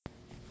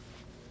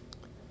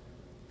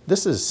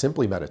This is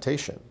Simply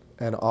Meditation,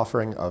 an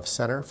offering of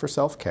Center for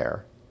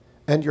Self-Care,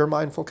 and your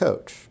mindful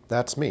coach.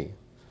 That's me,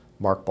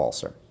 Mark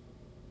Balser.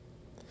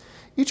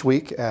 Each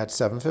week at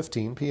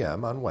 7:15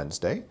 p.m. on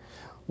Wednesday,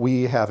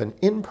 we have an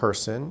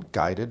in-person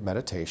guided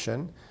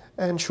meditation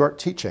and short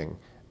teaching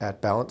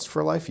at Balance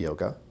for Life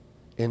Yoga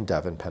in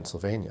Devon,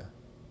 Pennsylvania.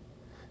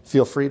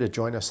 Feel free to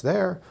join us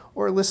there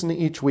or listen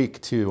each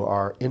week to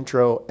our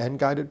intro and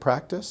guided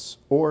practice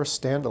or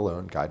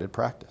standalone guided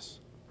practice.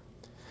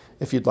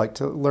 If you'd like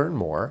to learn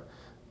more,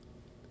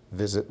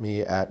 visit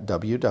me at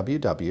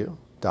www.center,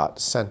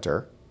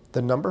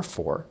 the number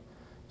 4,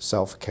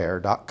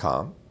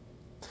 selfcare.com,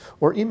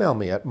 or email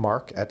me at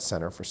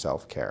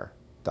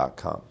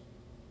mark@centerforselfcare.com.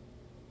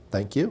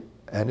 Thank you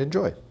and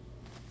enjoy.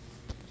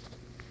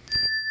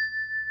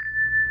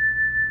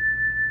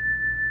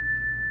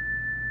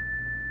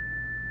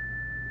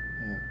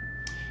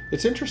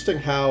 It's interesting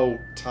how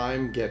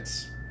time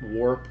gets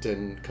warped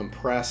and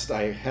compressed.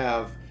 I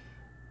have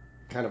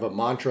kind of a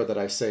mantra that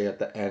I say at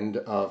the end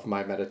of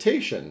my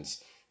meditations,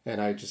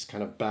 and I just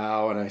kind of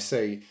bow and I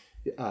say,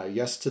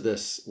 yes to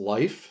this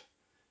life,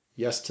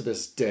 yes to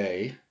this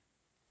day,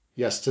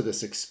 yes to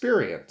this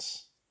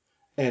experience.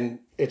 And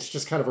it's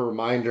just kind of a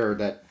reminder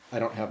that I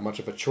don't have much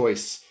of a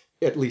choice,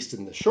 at least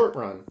in the short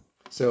run.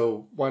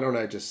 So why don't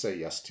I just say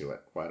yes to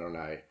it? Why don't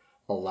I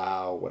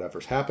allow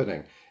whatever's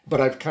happening? But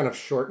I've kind of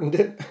shortened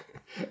it.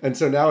 And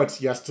so now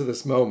it's yes to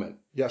this moment,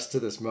 yes to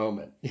this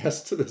moment,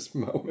 yes to this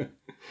moment.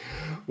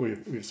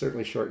 We've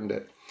certainly shortened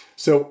it.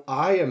 So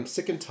I am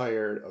sick and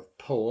tired of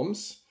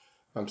poems.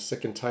 I'm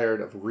sick and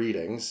tired of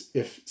readings.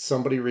 If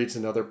somebody reads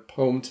another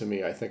poem to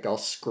me, I think I'll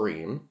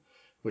scream,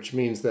 which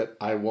means that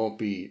I won't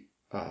be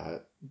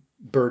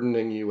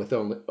burdening you with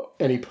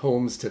any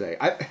poems today.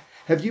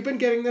 Have you been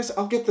getting this?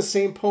 I'll get the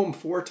same poem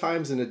 4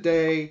 times in a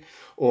day,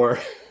 or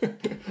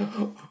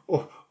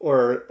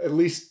or at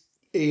least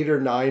 8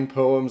 or 9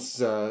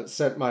 poems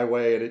sent my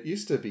way. And it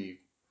used to be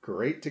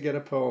great to get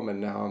a poem,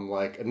 and now I'm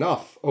like,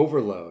 enough,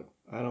 overload.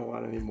 I don't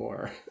want any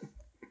more.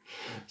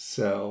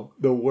 So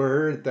the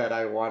word that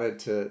I wanted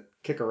to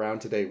kick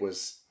around today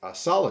was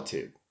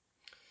solitude.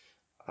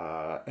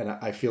 And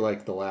I feel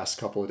like the last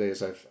couple of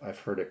days I've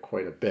heard it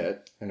quite a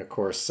bit. And of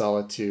course,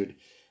 solitude,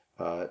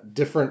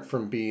 different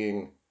from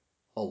being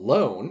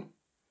alone,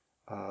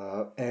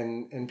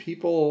 and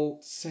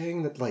people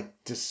saying that, like,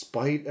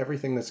 despite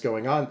everything that's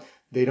going on,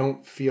 they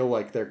don't feel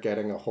like they're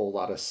getting a whole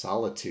lot of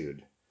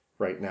solitude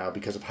right now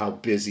because of how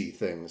busy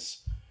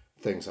things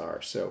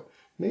are. So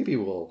maybe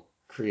we'll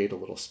create a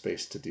little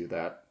space to do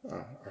that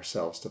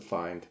ourselves, to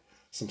find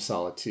some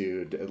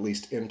solitude, at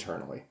least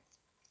internally.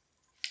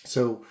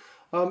 So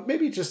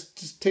maybe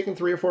just taking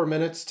 3 or 4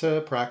 minutes to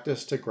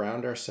practice, to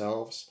ground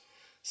ourselves,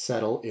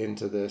 settle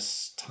into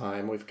this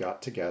time we've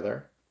got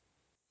together.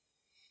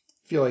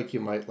 Feel like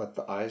you might let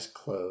the eyes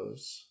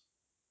close.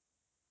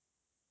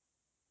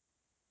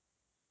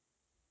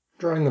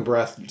 Drawing the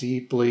breath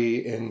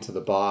deeply into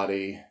the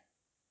body.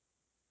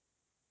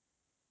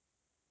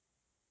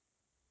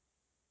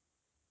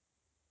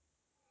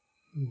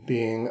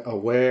 Being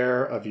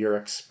aware of your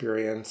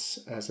experience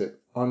as it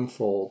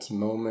unfolds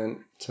moment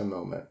to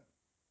moment.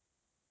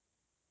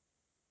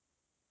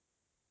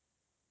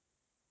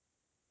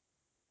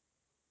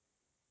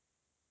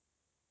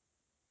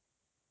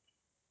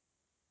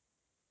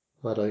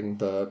 Letting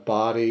the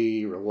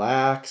body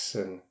relax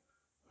and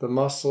the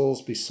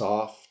muscles be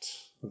soft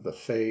of the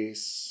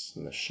face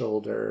and the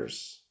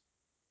shoulders.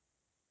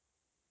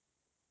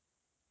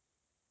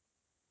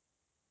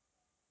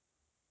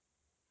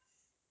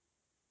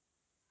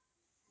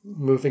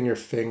 Moving your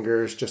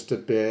fingers just a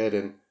bit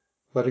and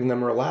letting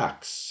them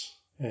relax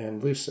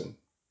and loosen.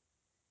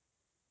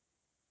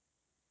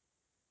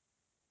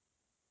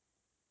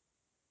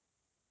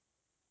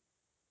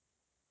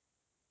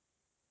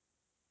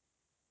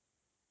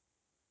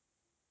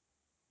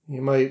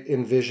 You might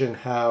envision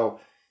how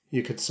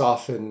you could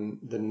soften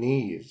the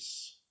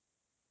knees,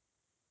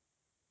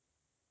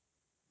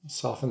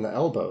 soften the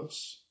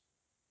elbows.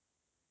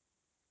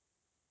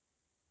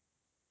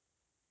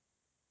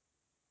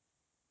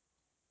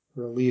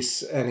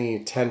 Release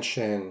any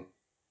tension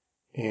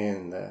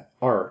in the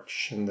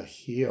arch and the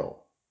heel.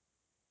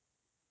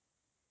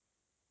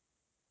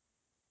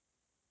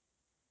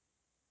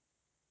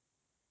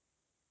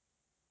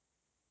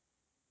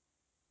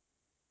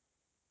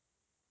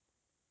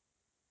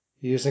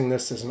 Using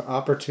this as an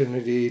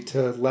opportunity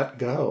to let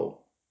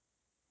go,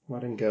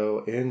 letting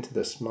go into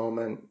this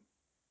moment,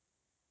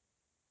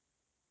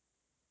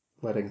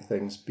 letting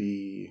things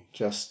be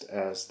just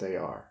as they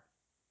are.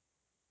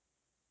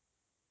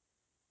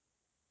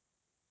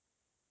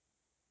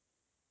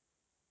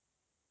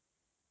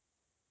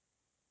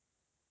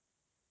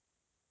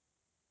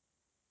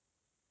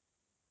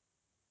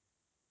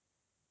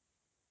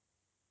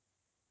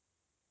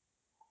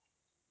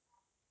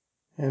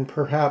 And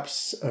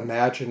perhaps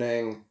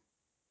imagining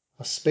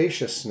a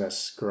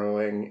spaciousness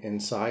growing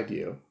inside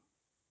you.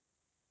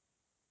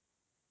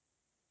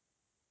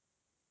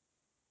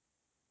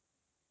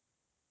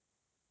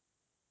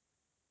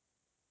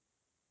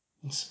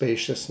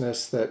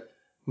 Spaciousness that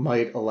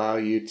might allow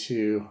you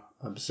to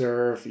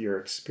observe your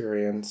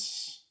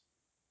experience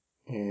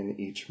in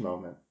each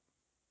moment.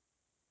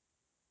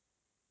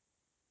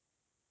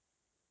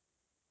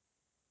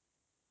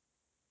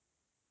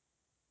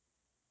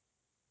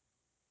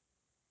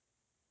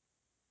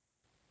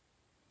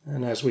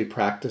 And as we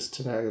practice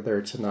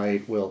together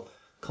tonight, we'll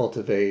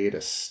cultivate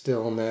a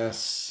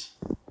stillness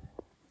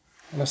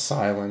and a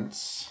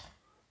silence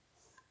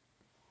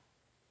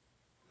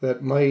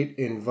that might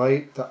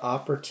invite the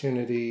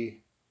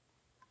opportunity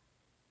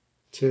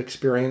to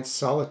experience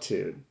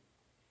solitude,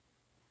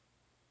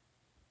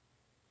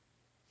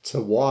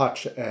 to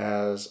watch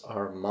as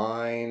our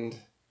mind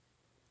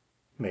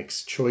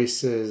makes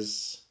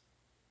choices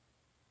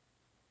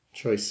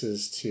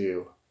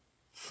to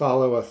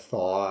follow a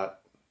thought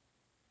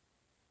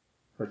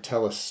or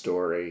tell a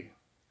story,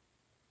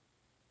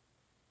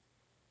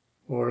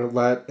 or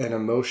let an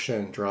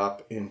emotion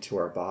drop into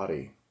our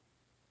body.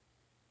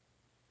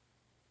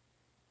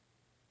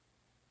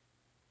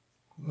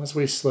 As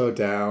we slow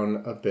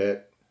down a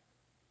bit,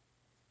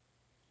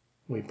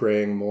 we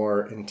bring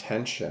more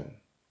intention,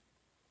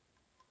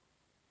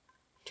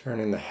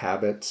 turning the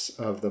habits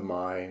of the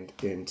mind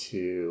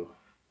into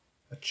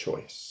a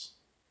choice.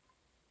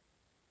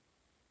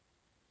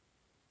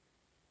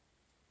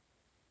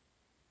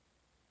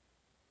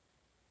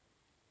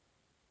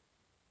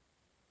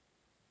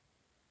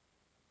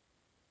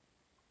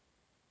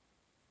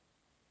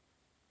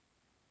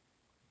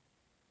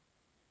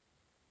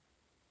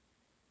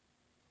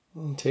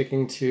 And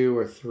taking 2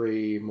 or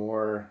 3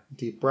 more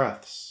deep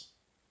breaths.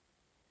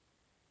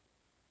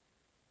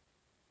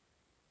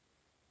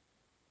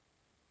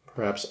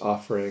 Perhaps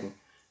offering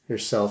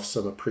yourself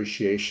some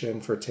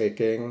appreciation for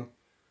taking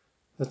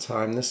the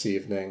time this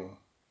evening,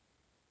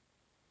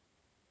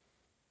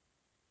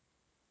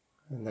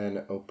 and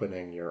then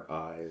opening your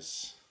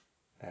eyes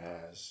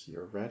as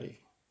you're ready.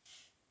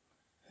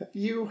 Have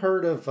you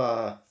heard of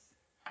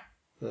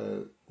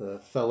the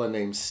fella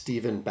named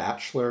Stephen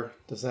Batchelor?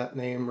 Does that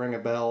name ring a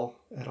bell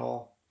at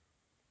all?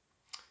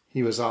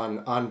 He was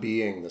on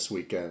Being this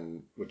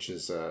weekend, which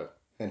is a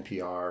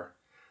NPR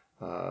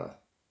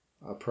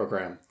a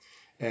program,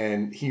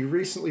 and he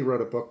recently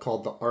wrote a book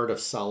called The Art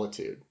of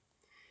Solitude.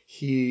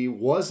 He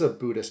was a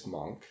Buddhist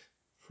monk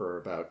for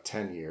about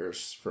 10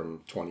 years,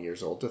 from 20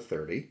 years old to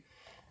 30,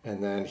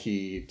 and then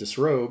he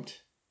disrobed,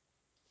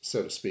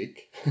 so to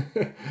speak,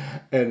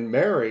 and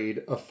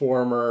married a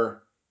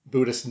former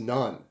Buddhist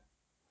nun.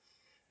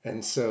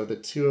 And so the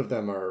two of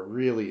them are a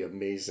really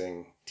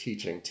amazing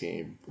teaching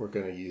team. We're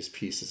going to use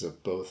pieces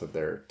of both of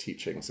their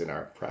teachings in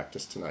our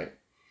practice tonight.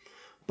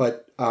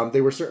 But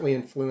they were certainly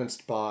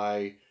influenced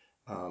by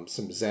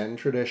some Zen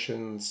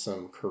traditions,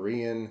 some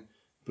Korean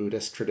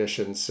Buddhist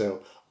traditions.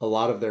 So a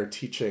lot of their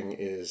teaching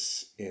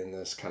is in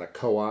this kind of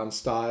koan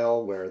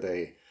style, where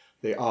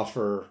they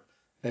offer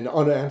an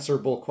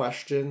unanswerable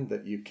question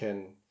that you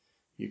can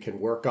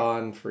work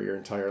on for your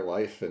entire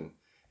life and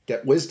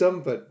get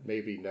wisdom, but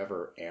maybe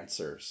never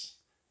answers.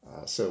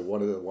 So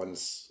one of the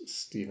ones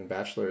Stephen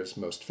Batchelor is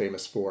most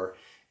famous for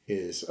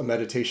is a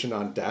meditation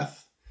on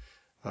death.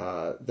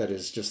 That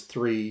is just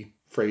 3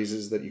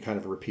 phrases that you kind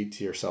of repeat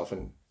to yourself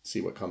and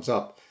see what comes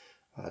up.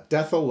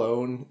 Death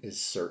alone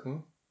is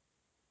certain.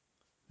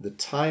 The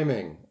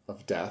timing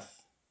of death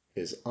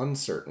is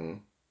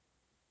uncertain.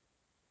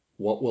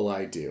 What will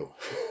I do?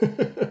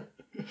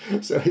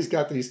 So he's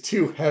got these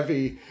 2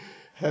 heavy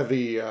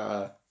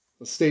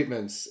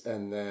statements,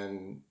 and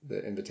then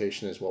the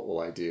invitation is, what will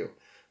I do?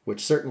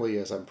 Which certainly,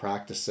 as I'm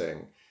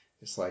practicing,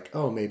 it's like,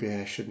 oh, maybe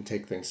I shouldn't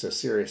take things so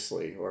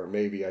seriously, or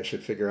maybe I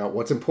should figure out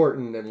what's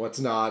important and what's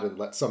not, and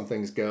let some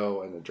things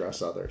go and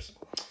address others.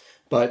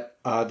 But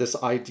this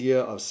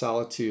idea of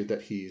solitude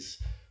that he's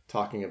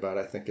talking about,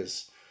 I think,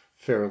 is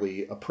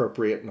fairly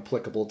appropriate and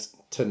applicable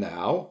to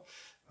now,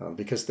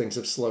 because things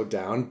have slowed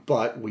down,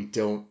 but we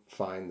don't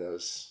find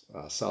those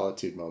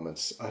solitude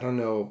moments. I don't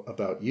know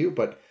about you,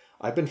 but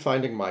I've been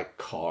finding my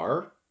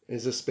car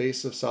is a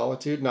space of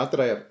solitude. Not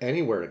that I have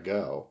anywhere to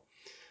go,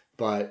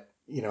 but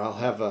I'll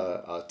have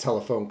a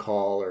telephone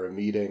call or a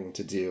meeting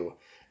to do,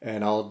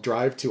 and I'll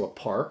drive to a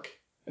park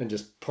and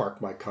just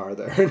park my car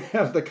there and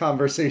have the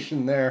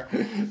conversation there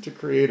to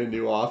create a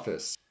new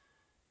office.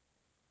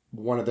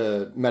 One of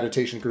the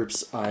meditation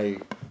groups I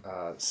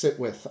sit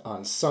with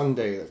on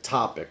Sunday, the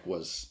topic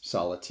was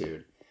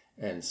solitude.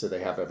 And so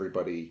they have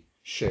everybody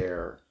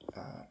share.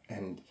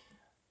 And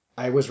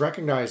I was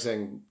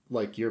recognizing,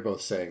 like you're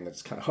both saying, that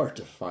it's kind of hard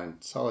to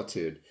find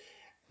solitude.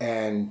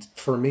 And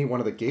for me, one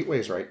of the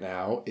gateways right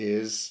now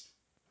is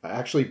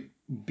actually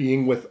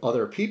being with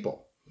other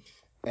people.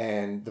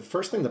 And the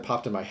first thing that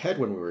popped in my head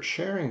when we were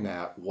sharing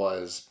that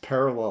was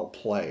parallel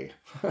play.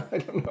 I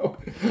don't know.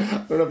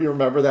 I don't know if you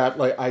remember that.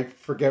 Like, I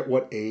forget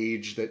what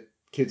age that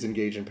kids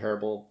engage in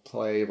parallel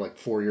play, like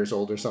 4 years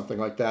old or something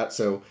like that.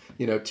 So,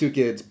 2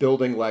 kids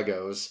building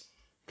Legos,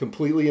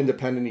 completely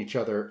independent of each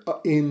other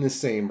in the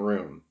same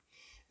room.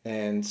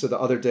 And so the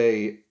other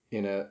day,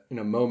 in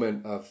a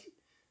moment of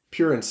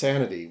pure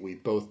insanity, we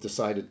both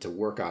decided to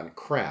work on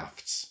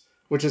crafts,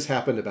 which has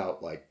happened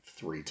about like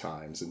 3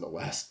 times in the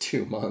last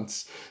 2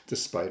 months,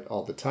 despite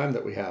all the time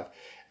that we have.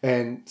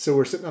 And so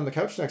we're sitting on the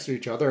couch next to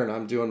each other, and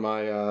I'm doing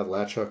my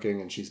latch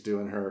hooking, and she's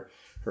doing her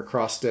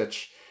cross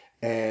stitch.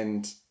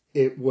 And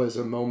it was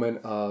a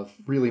moment of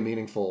really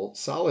meaningful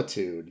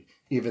solitude,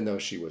 even though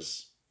she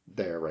was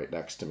there right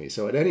next to me.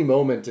 So at any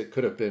moment, it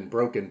could have been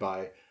broken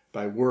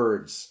by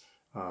words,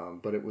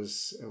 but it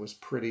was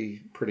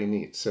pretty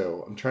neat.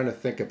 So I'm trying to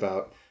think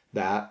about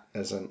that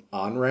as an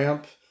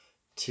on-ramp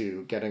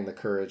to getting the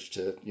courage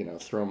to,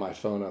 throw my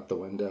phone out the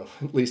window,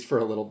 at least for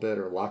a little bit,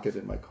 or lock it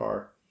in my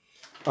car.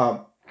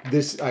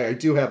 I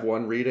do have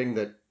one reading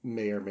that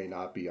may or may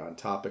not be on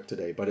topic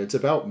today, but it's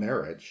about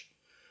marriage.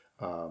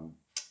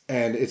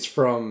 And it's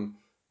from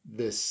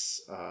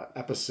this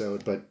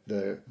episode, but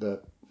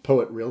the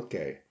poet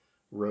Rilke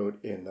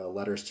wrote in the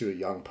Letters to a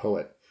Young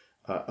Poet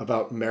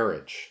about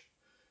marriage.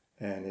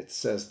 And it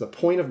says, the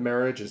point of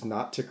marriage is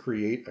not to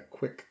create a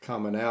quick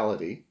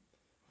commonality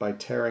by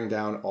tearing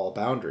down all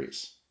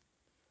boundaries.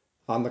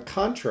 On the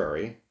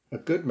contrary, a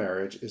good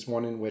marriage is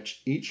one in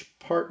which each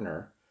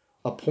partner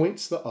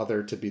appoints the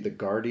other to be the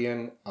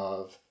guardian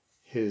of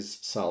his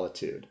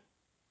solitude.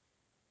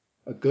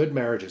 A good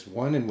marriage is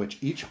one in which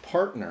each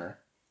partner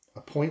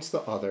appoints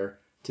the other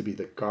to be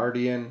the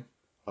guardian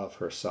of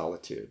her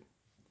solitude.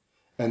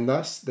 And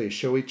thus they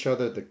show each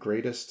other the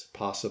greatest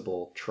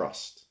possible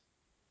trust.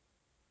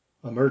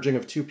 A merging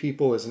of two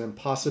people is an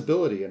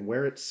impossibility, and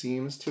where it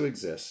seems to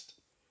exist,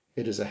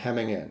 it is a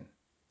hemming in,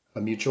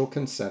 a mutual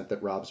consent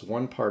that robs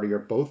one party or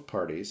both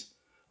parties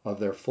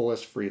of their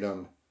fullest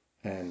freedom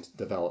and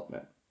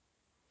development.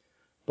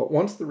 But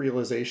once the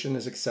realization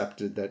is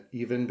accepted that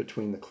even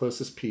between the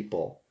closest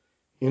people,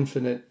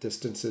 infinite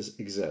distances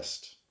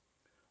exist,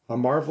 a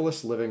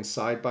marvelous living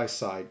side by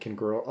side can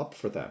grow up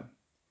for them,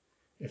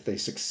 if they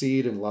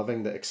succeed in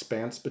loving the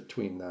expanse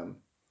between them,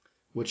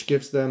 which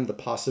gives them the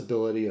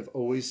possibility of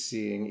always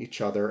seeing each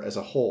other as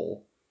a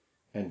whole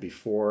and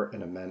before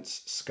an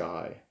immense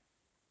sky.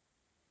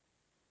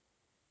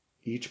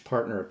 Each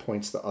partner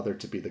appoints the other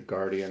to be the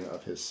guardian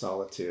of his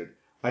solitude.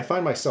 I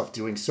find myself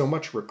doing so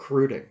much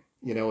recruiting.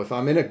 If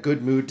I'm in a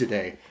good mood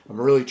today, I'm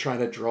really trying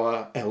to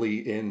draw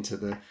Ellie into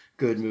the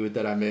good mood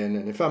that I'm in.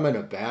 And if I'm in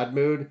a bad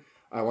mood,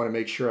 I want to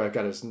make sure I've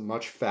got as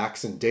much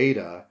facts and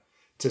data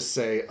to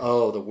say,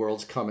 oh, the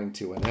world's coming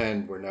to an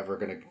end. We're never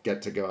going to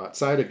get to go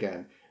outside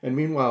again. And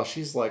meanwhile,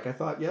 she's like, I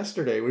thought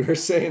yesterday we were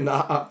saying the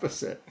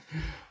opposite.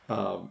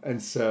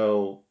 And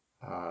so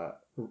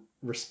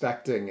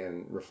respecting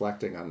and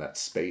reflecting on that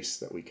space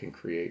that we can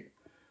create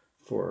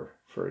for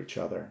each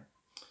other.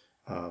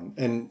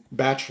 And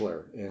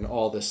Bachelor, in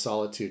all this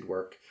solitude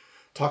work,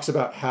 talks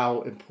about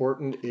how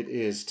important it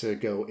is to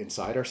go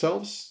inside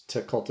ourselves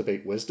to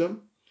cultivate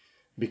wisdom,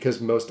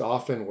 because most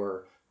often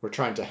we're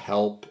trying to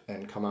help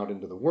and come out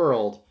into the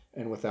world,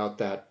 and without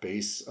that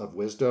base of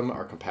wisdom,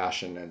 our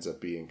compassion ends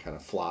up being kind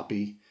of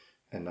floppy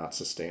and not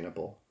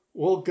sustainable.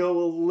 We'll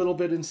go a little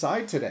bit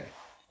inside today.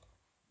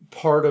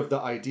 Part of the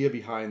idea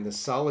behind the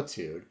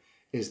solitude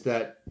is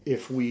that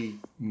if we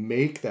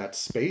make that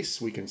space,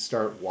 we can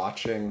start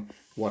watching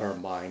what our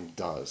mind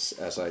does,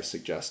 as I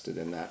suggested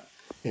in that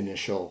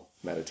initial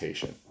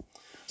meditation.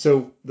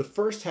 So the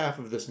first half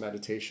of this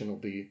meditation will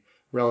be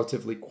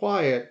relatively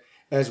quiet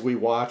as we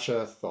watch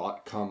a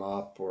thought come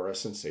up or a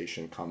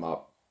sensation come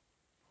up.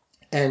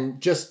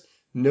 And just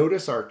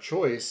notice our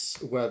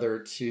choice whether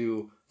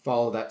to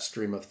follow that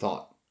stream of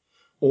thought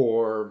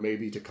or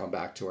maybe to come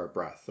back to our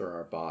breath or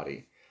our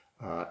body.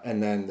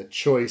 And then the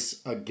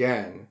choice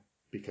again,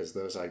 because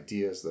those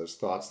ideas, those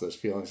thoughts, those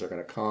feelings are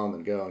going to come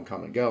and go and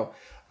come and go,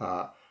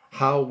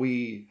 how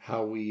we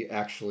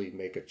actually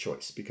make a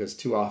choice, because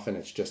too often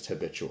it's just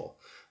habitual.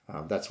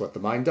 That's what the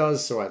mind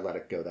does, so I let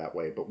it go that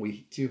way. But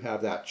we do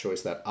have that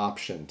choice, that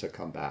option to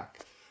come back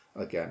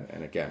again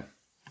and again.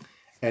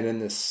 And in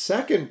the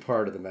second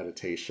part of the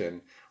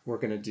meditation, we're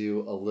going to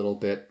do a little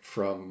bit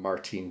from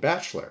Martine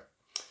Batchelor,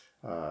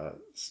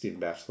 Stephen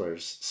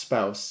Batchelor's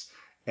spouse.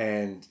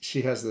 And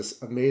she has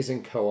this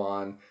amazing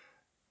koan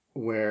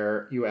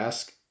where you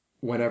ask,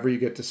 whenever you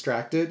get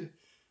distracted,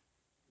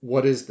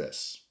 what is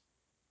this?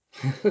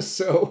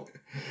 So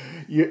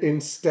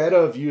instead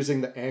of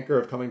using the anchor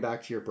of coming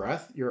back to your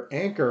breath, your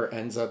anchor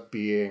ends up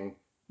being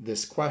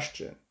this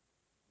question: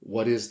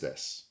 what is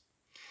this?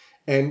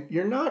 And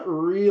you're not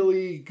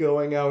really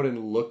going out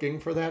and looking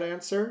for that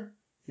answer.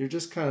 You're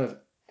just kind of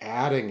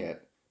adding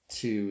it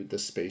to the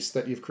space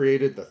that you've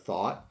created, the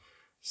thought.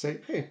 Say,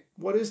 hey,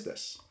 what is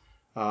this?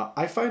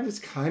 I find it's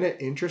kind of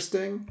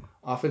interesting.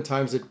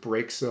 Oftentimes it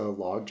breaks a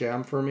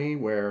logjam for me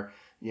where,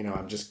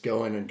 I'm just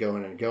going and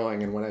going and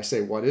going. And when I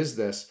say, what is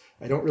this?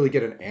 I don't really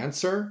get an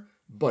answer,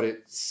 but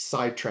it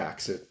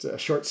sidetracks,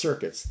 it short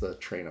circuits the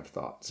train of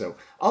thought. So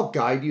I'll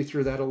guide you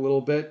through that a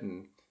little bit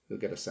and you'll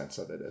get a sense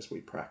of it as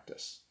we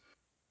practice.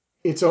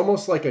 It's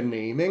almost like a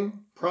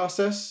naming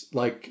process.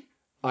 Like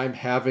I'm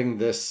having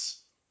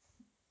this,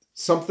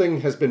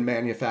 something has been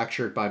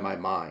manufactured by my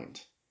mind.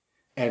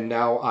 And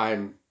now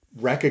I'm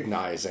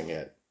recognizing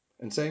it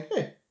and saying,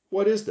 hey,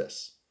 what is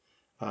this?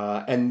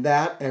 And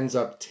that ends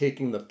up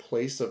taking the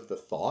place of the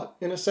thought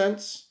in a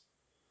sense.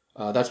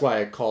 That's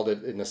why I called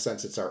it, in a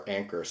sense, it's our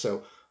anchor.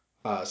 So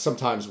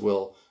sometimes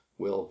we'll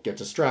get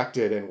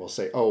distracted and we'll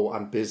say, "Oh,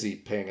 I'm busy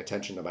paying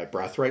attention to my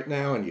breath right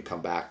now," and you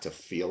come back to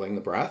feeling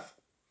the breath.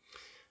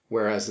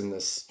 Whereas in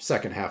this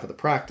second half of the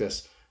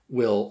practice,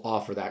 we'll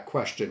offer that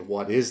question,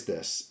 "What is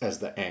this?" as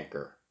the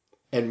anchor.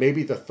 And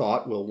maybe the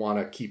thought will want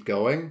to keep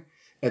going,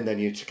 and then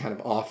you kind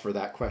of offer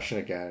that question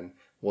again,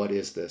 "What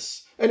is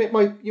this?" And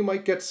you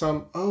might get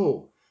some,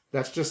 "Oh,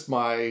 that's just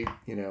my,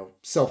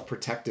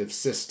 self-protective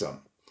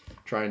system,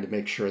 trying to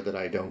make sure that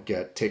I don't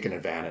get taken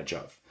advantage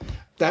of."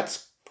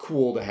 That's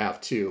cool to have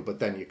too, but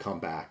then you come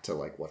back to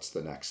like, what's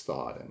the next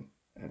thought,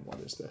 and what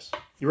is this?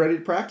 You ready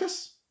to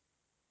practice?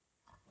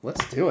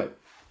 Let's do it.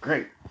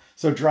 Great.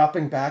 So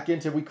dropping back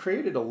into, we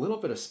created a little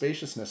bit of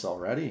spaciousness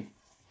already.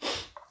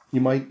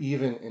 You might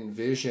even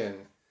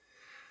envision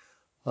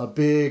a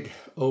big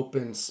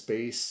open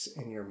space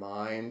in your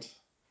mind,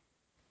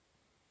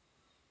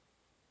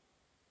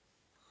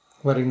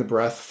 letting the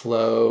breath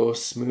flow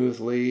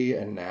smoothly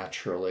and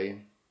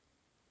naturally.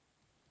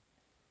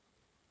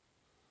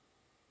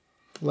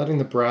 Letting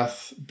the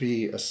breath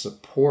be a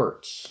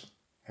support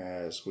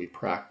as we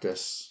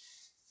practice.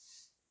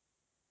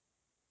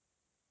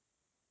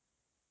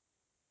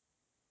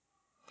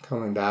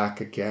 Coming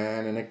back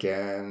again and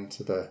again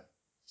to the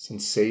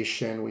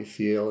sensation we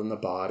feel in the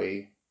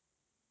body.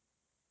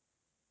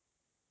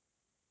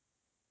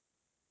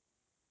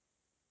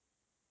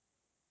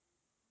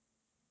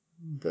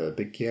 The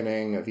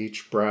beginning of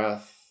each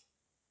breath.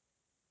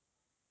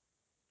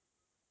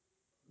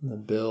 The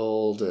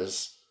build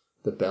as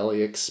the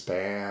belly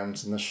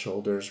expands and the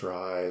shoulders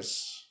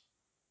rise.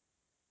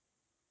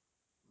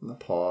 And the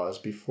pause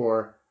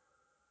before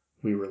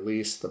we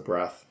release the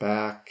breath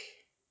back.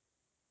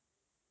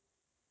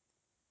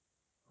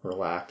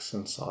 Relax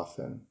and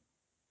soften.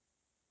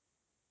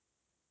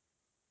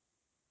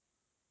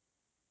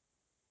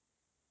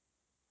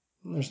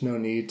 And there's no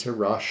need to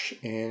rush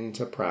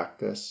into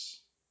practice.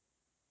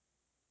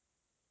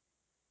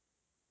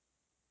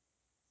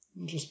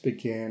 I'm just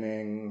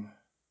beginning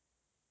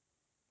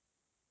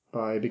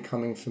by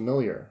becoming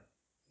familiar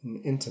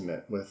and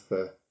intimate with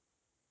the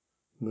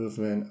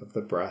movement of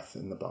the breath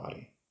in the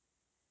body.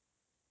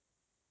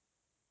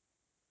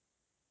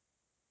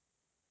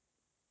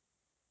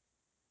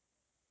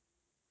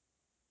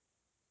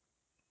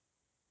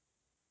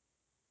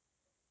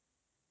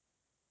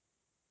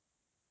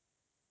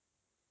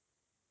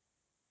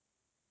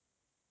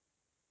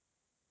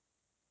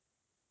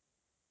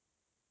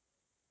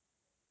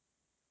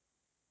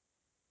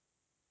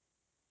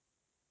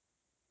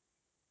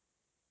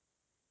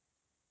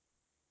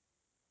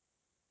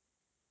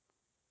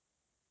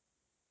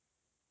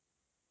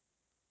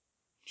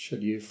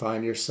 Should you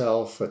find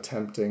yourself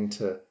attempting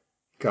to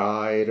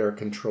guide or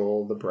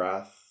control the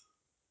breath,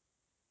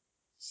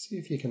 see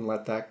if you can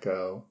let that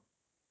go.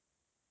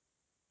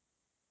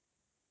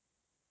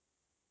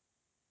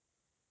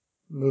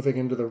 Moving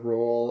into the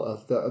role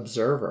of the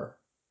observer.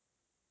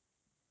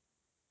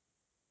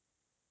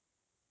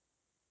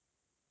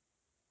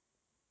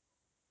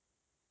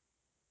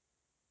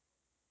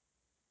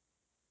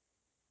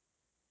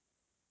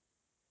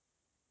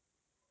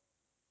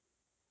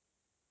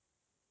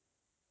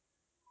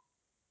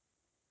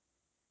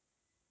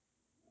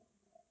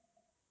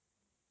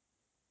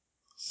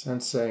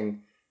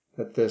 Sensing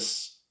that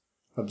this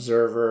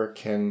observer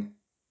can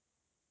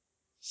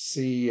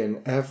see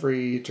in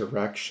every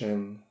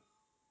direction,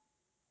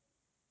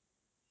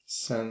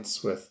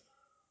 sense with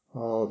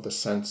all of the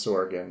sense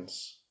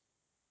organs.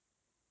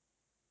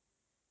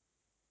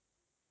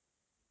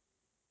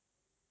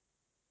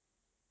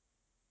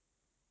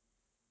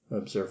 The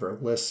observer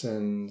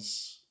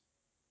listens,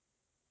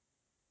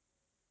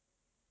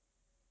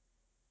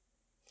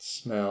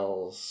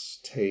 smells,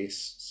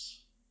 tastes,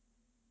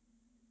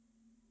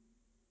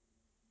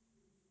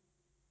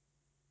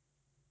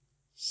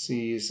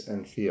 sees,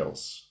 and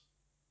feels.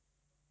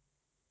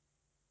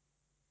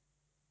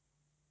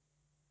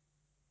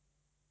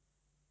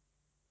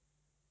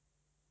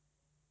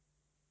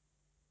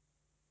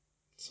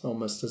 It's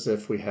almost as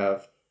if we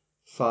have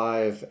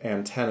 5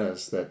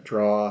 antennas that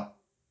draw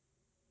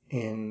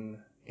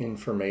in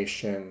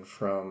information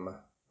from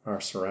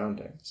our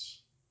surroundings.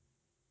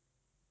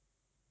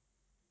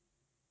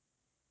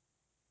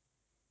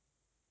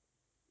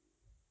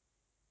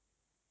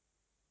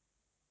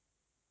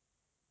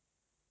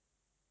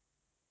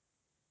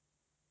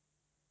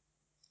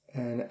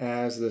 And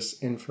as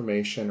this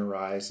information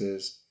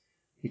arises,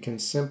 you can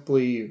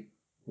simply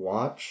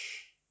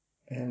watch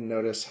and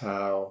notice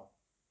how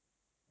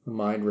the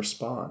mind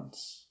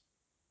responds.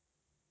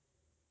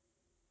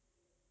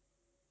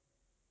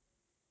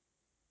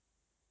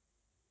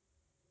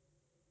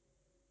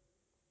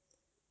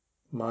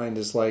 Mind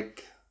is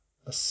like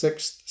a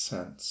sixth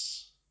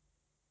sense,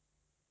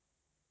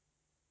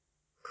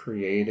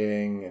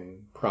 creating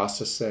and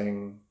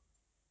processing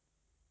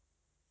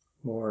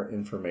more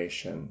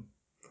information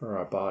for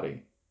our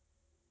body.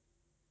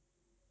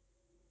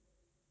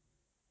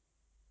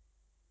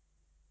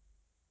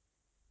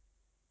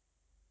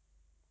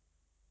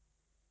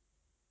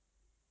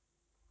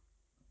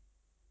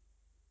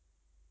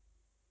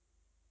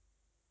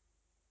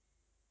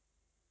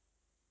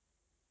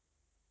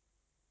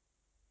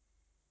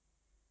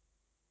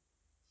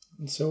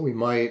 And so we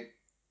might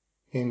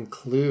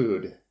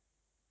include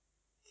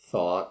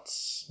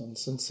thoughts and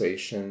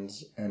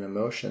sensations and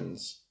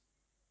emotions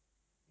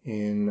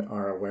in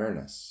our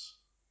awareness,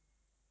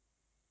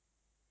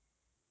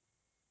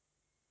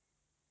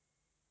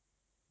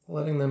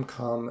 letting them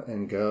come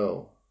and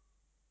go,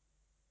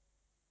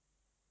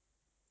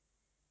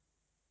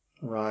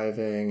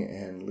 arriving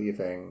and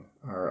leaving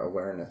our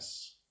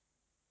awareness.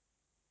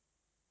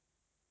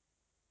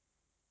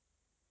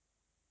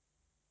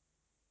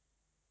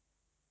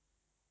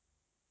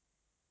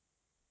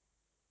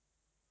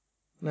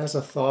 And as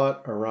a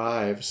thought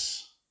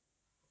arrives,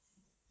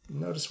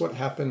 notice what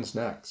happens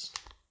next.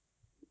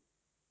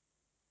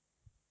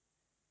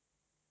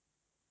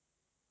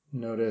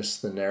 Notice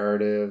the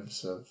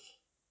narratives of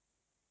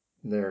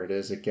there it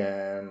is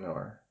again,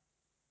 or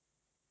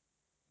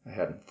I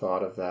hadn't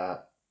thought of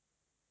that.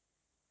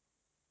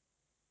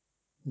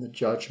 The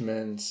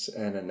judgments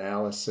and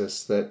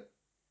analysis that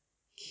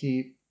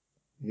keep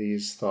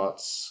these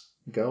thoughts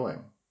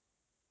going.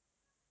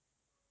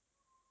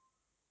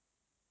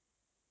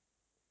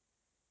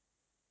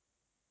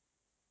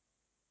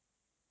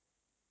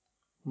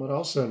 But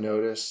also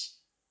notice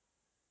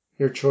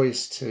your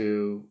choice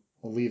to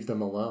leave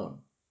them alone,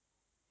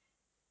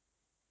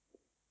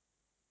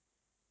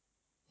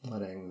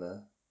 letting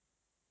the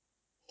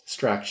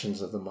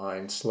distractions of the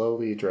mind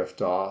slowly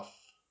drift off,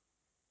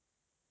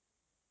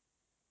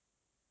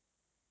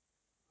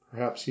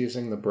 perhaps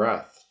using the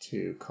breath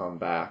to come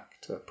back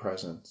to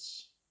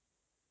presence.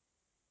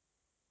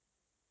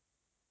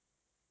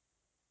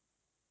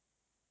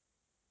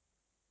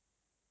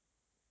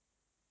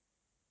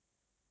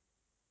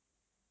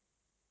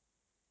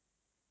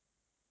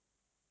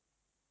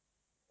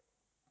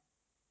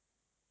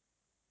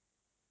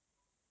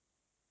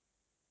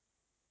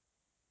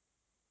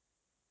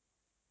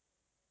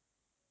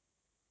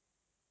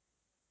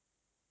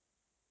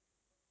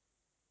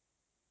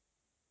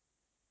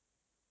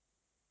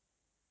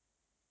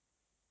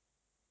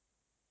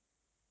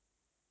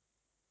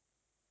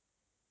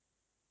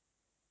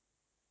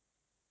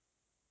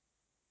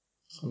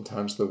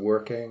 Sometimes the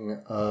working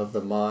of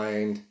the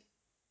mind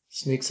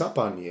sneaks up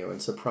on you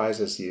and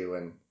surprises you,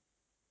 and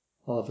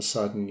all of a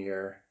sudden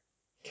you're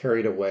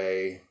carried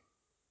away,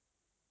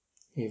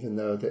 even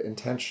though the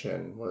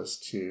intention was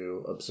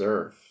to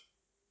observe,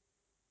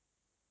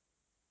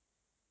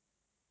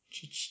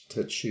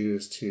 to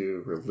choose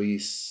to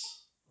release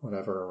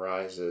whatever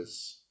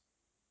arises.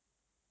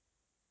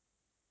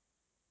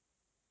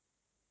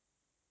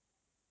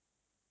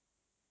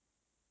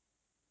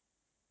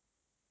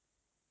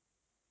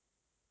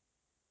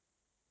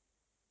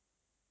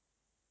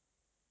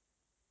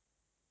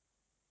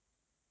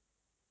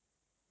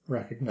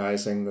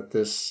 Recognizing that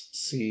this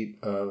seat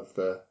of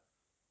the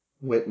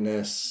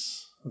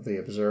witness, of the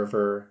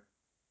observer,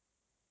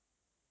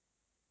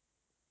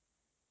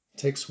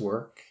 takes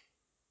work,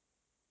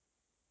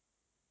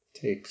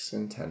 takes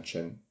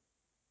intention,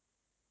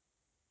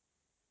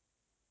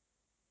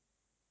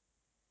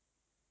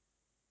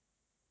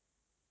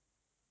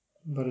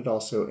 but it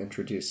also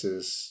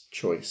introduces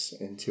choice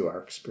into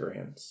our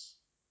experience.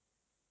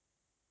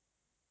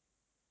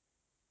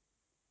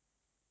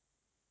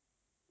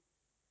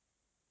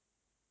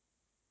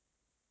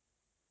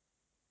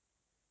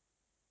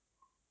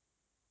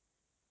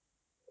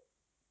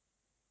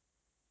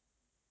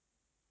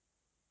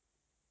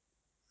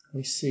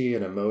 We see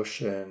an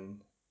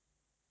emotion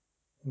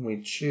and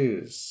we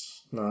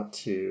choose not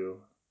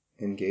to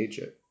engage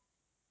it.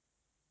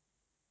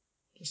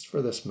 Just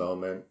for this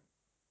moment,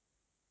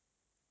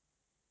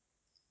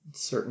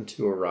 it's certain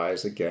to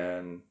arise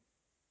again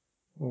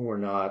when we're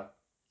not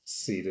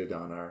seated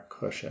on our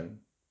cushion.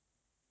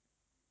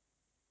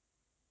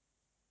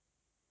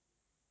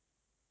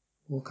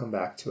 We'll come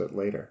back to it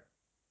later.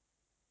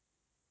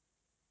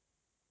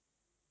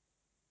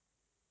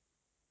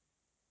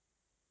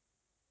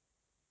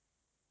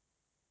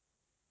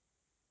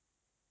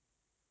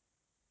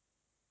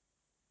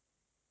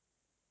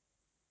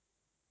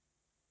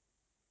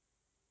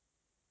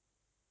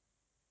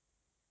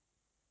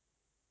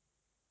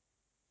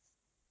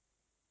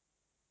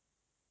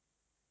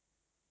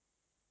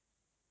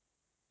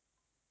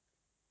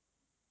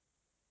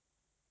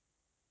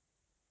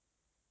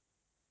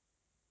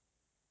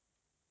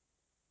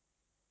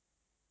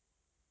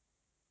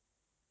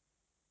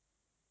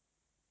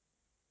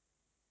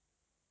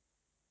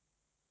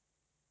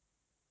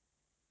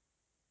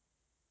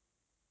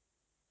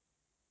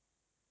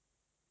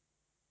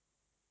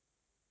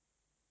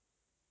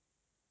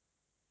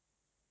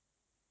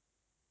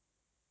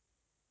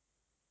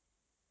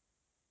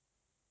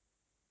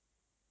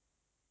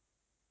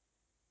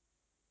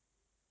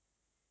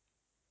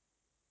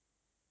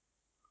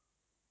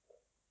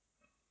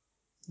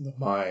 The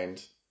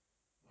mind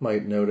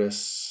might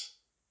notice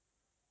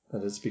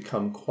that it's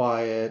become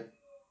quiet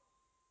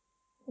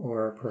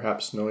or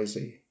perhaps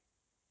noisy.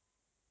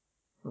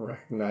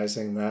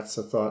 Recognizing that's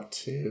a thought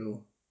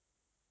too,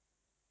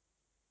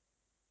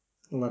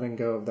 letting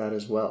go of that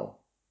as well.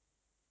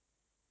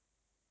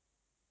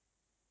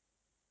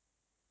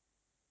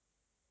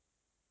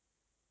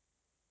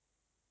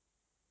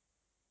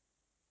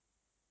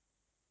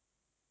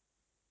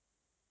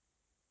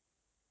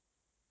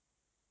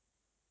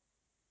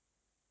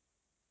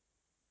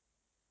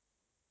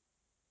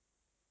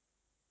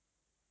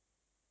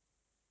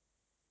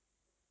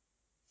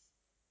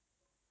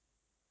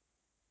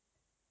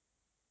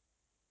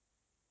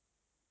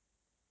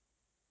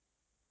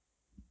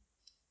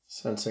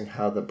 sensing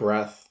how the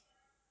breath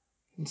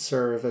can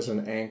serve as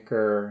an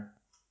anchor,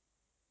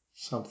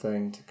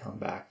 something to come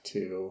back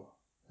to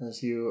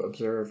as you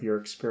observe your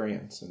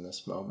experience in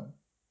this moment.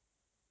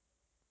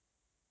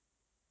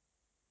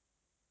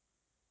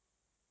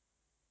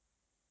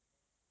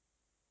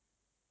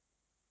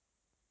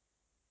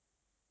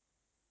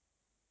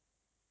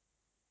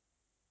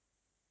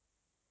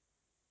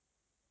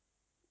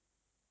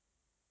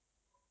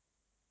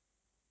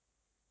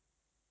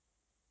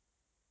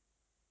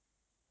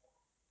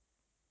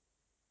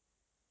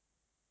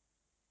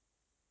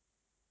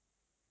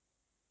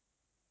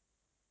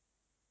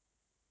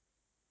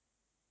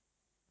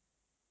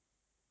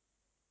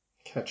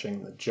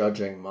 Catching the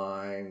judging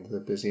mind,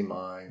 the busy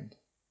mind,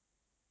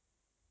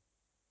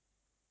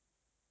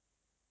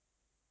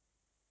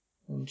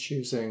 and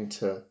choosing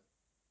to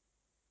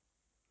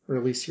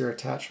release your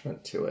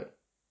attachment to it.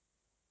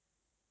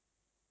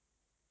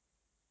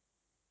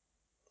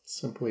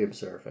 Simply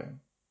observing.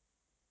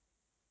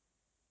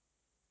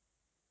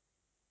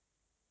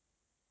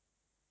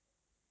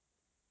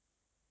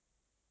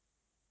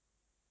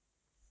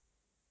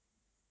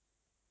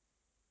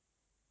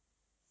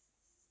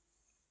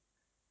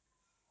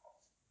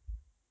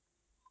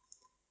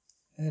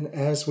 And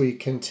as we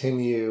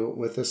continue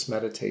with this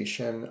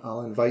meditation,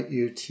 I'll invite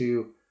you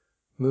to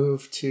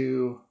move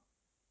to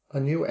a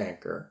new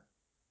anchor,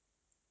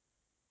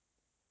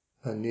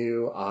 a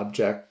new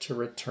object to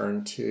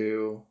return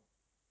to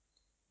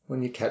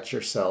when you catch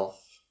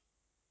yourself,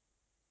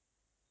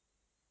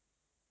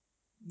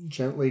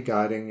 gently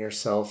guiding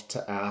yourself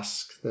to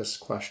ask this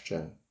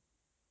question.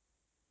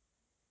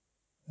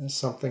 As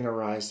something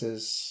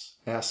arises,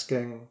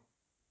 asking,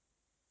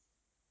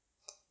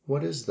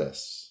 what is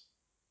this?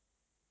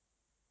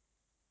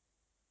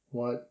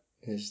 What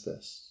is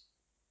this?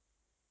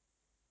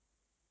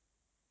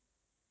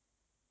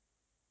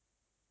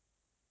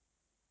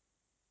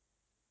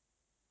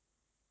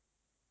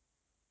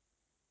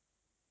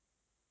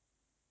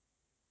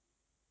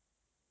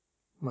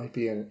 Might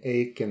be an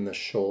ache in the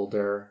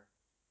shoulder,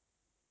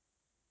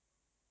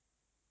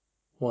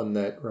 one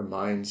that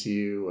reminds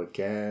you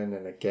again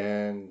and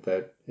again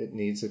that it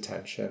needs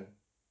attention.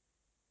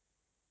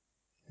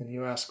 And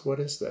you ask, what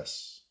is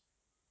this?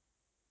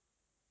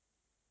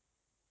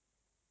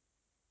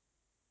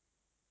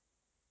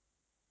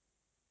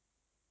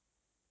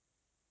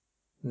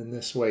 And in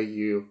this way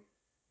you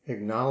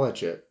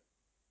acknowledge it,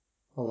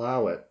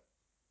 allow it.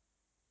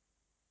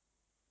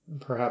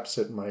 And perhaps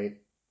it might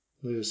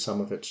lose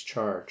some of its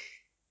charge.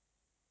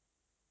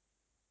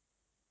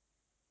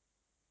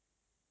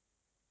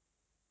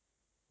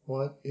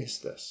 What is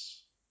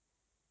this?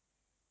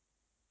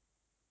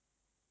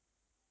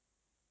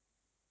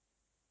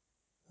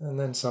 And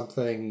then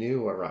something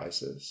new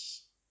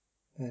arises,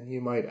 and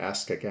you might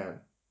ask again.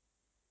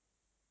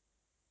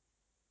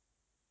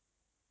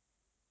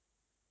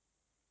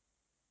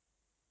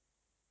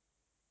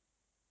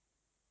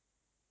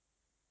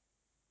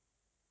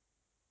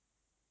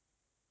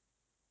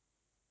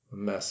 A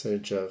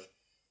message of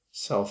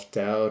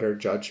self-doubt or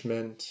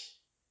judgment.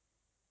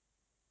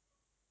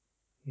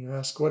 You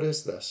ask, what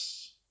is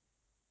this?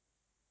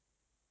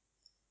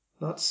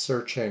 Not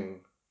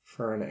searching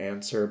for an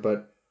answer,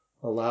 but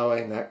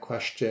allowing that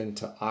question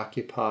to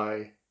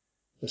occupy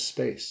the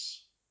space.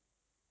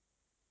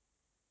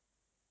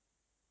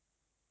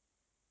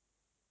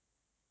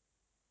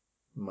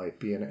 Might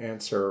be an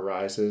answer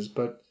arises,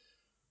 but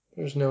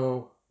there's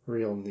no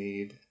real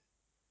need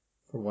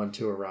for one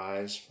to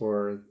arise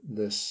for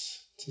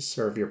this to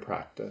serve your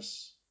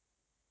practice.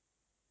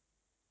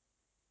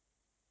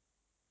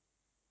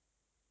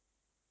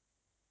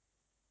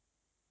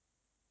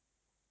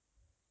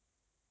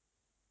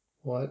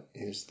 What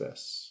is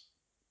this?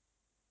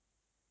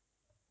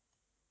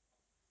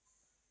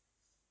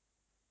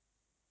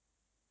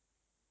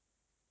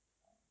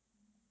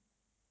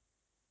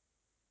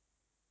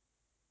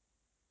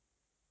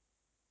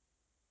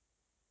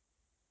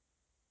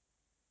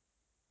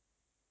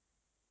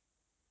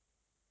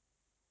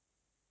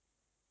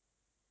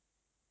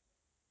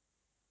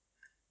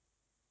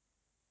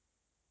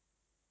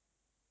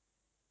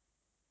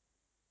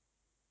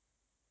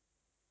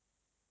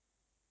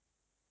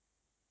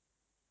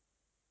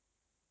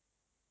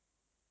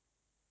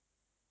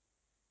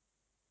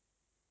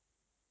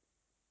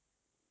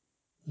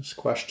 This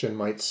question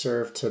might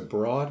serve to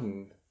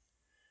broaden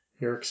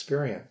your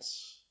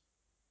experience.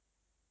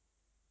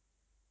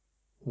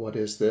 What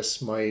is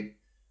this might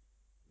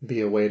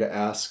be a way to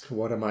ask,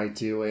 what am I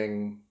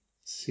doing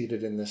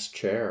seated in this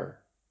chair?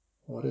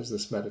 What is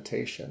this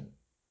meditation?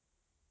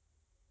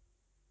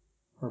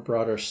 Or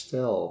broader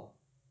still,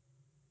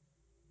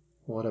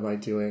 what am I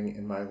doing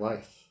in my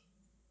life?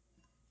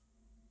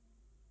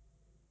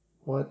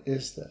 What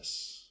is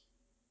this?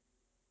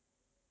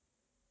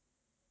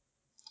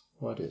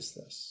 What is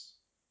this?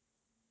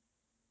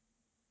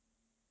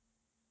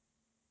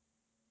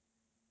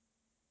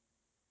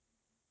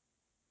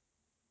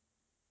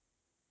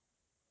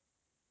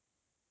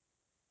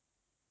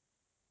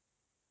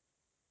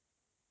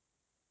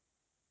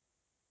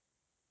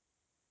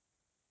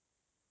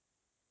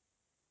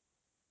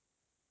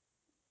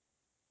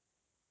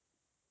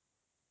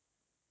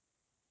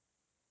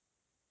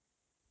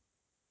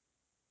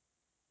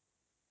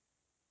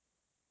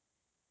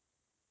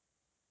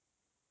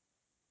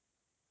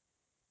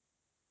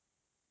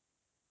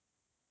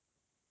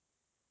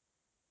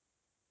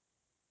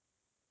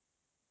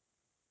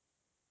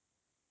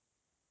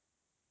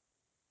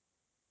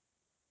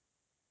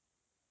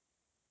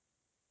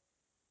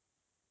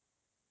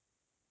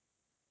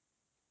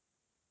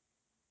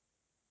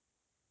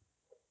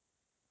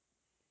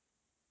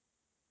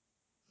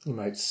 You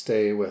might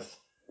stay with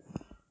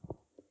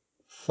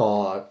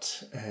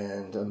thought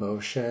and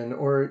emotion,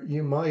 or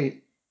you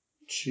might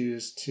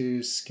choose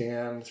to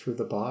scan through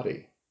the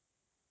body,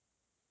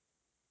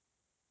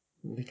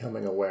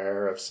 becoming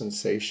aware of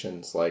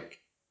sensations like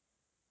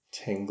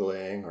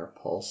tingling or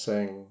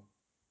pulsing,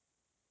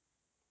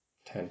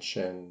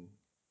 tension,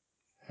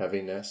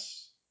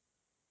 heaviness,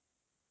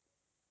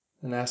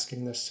 and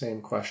asking the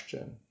same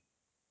question: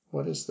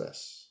 what is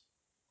this?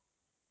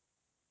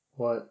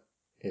 What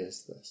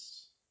is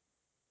this?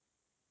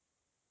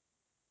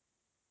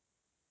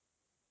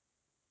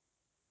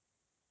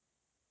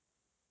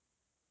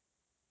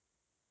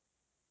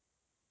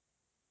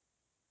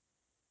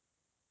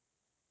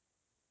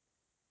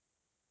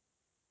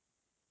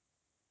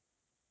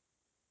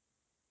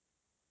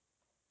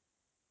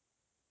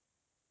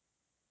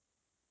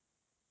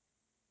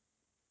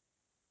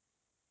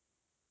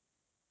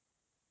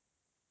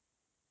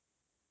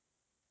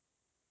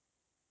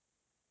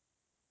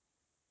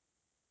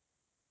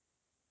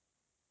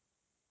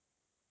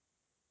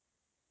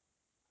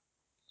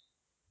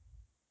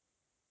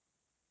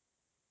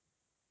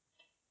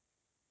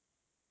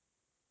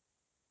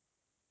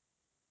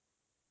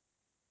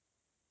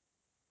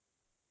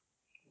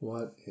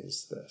 What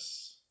is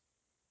this?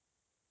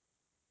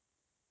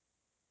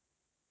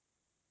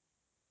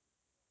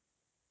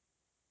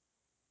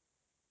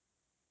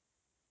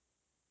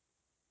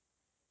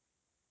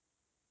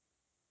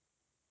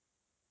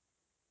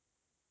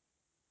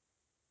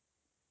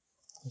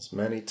 As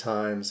many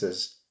times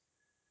as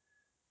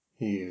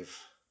you've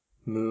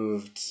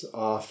moved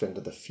off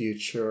into the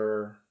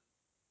future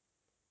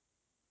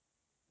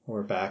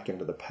or back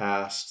into the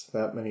past,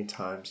 that many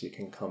times you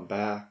can come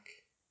back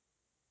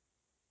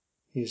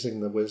using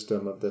the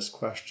wisdom of this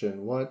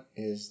question: what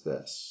is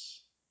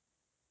this?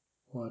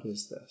 What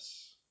is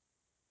this?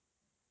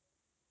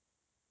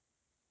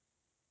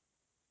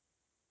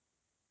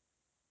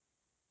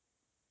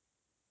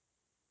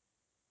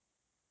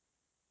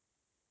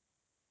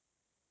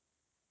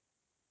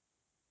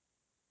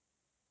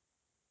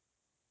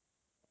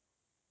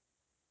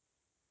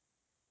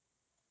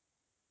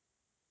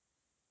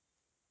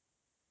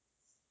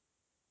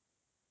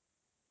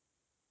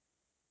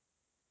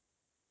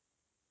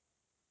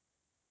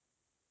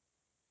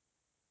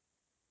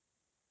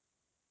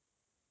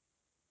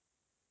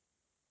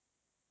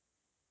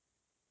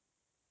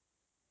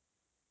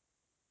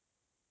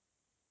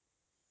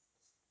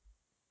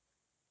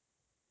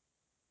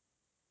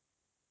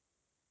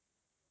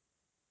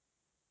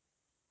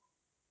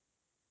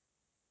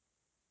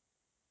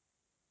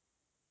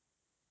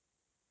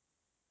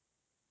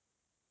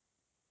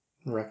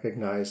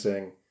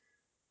 Recognizing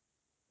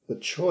the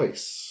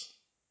choice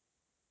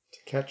to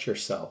catch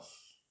yourself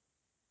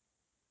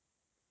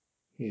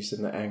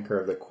using the anchor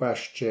of the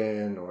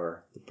question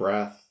or the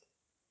breath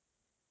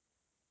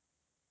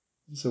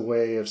as a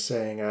way of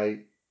saying,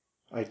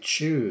 I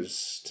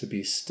choose to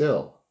be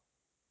still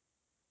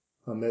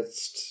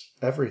amidst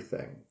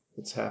everything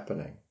that's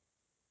happening.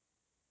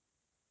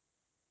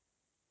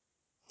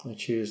 I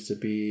choose to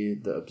be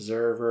the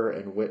observer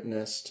and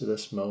witness to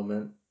this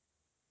moment,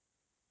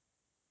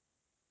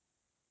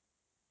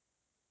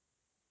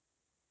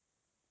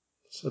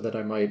 so that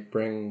I might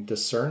bring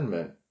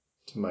discernment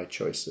to my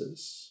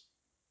choices,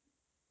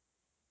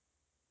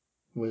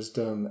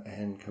 wisdom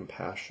and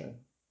compassion.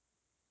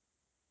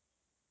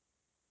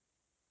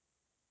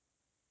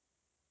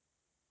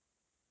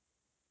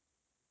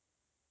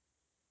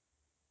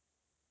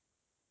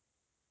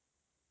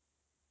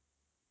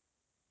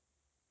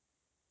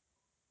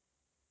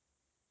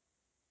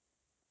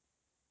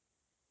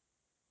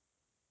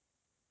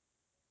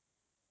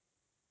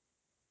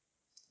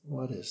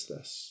 What is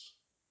this?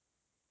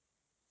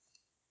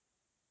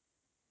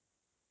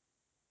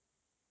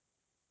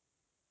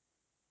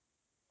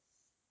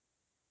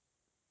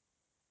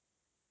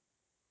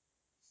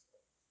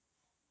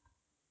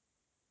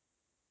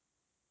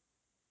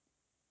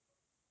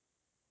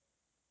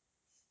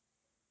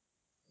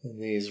 In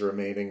these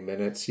remaining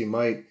minutes, you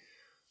might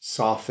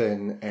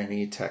soften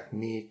any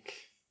technique,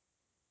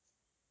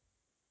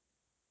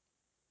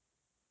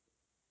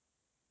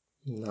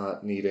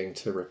 not needing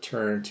to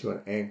return to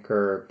an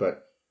anchor,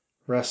 but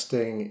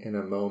resting in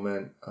a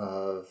moment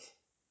of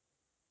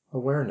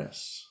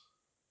awareness,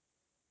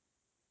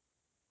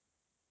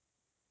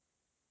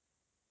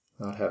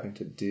 not having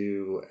to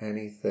do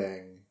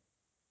anything,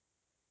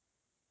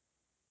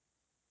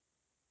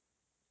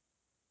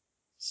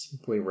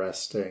 simply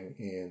resting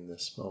in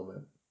this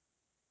moment.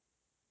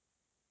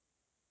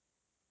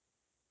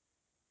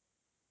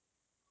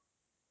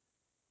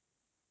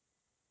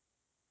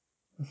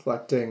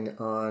 Reflecting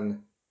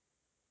on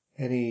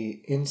any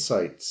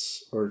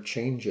insights or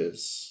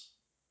changes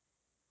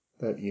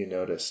that you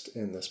noticed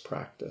in this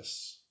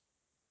practice.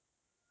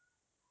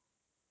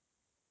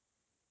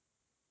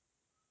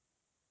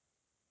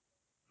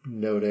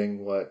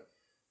 Noting what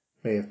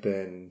may have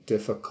been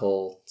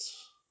difficult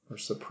or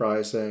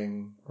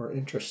surprising or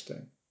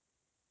interesting.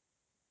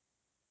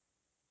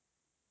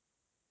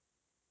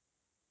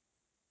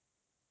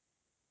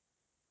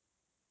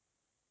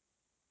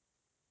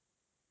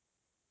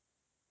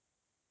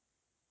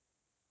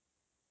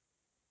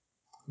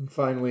 And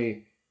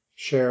finally,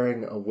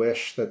 sharing a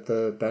wish that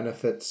the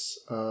benefits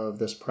of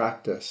this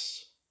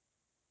practice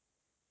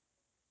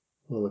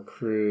will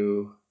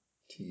accrue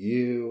to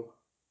you,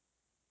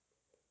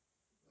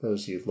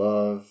 those you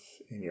love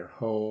in your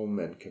home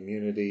and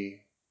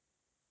community,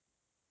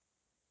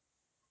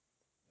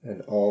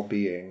 and all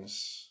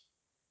beings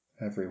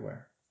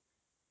everywhere.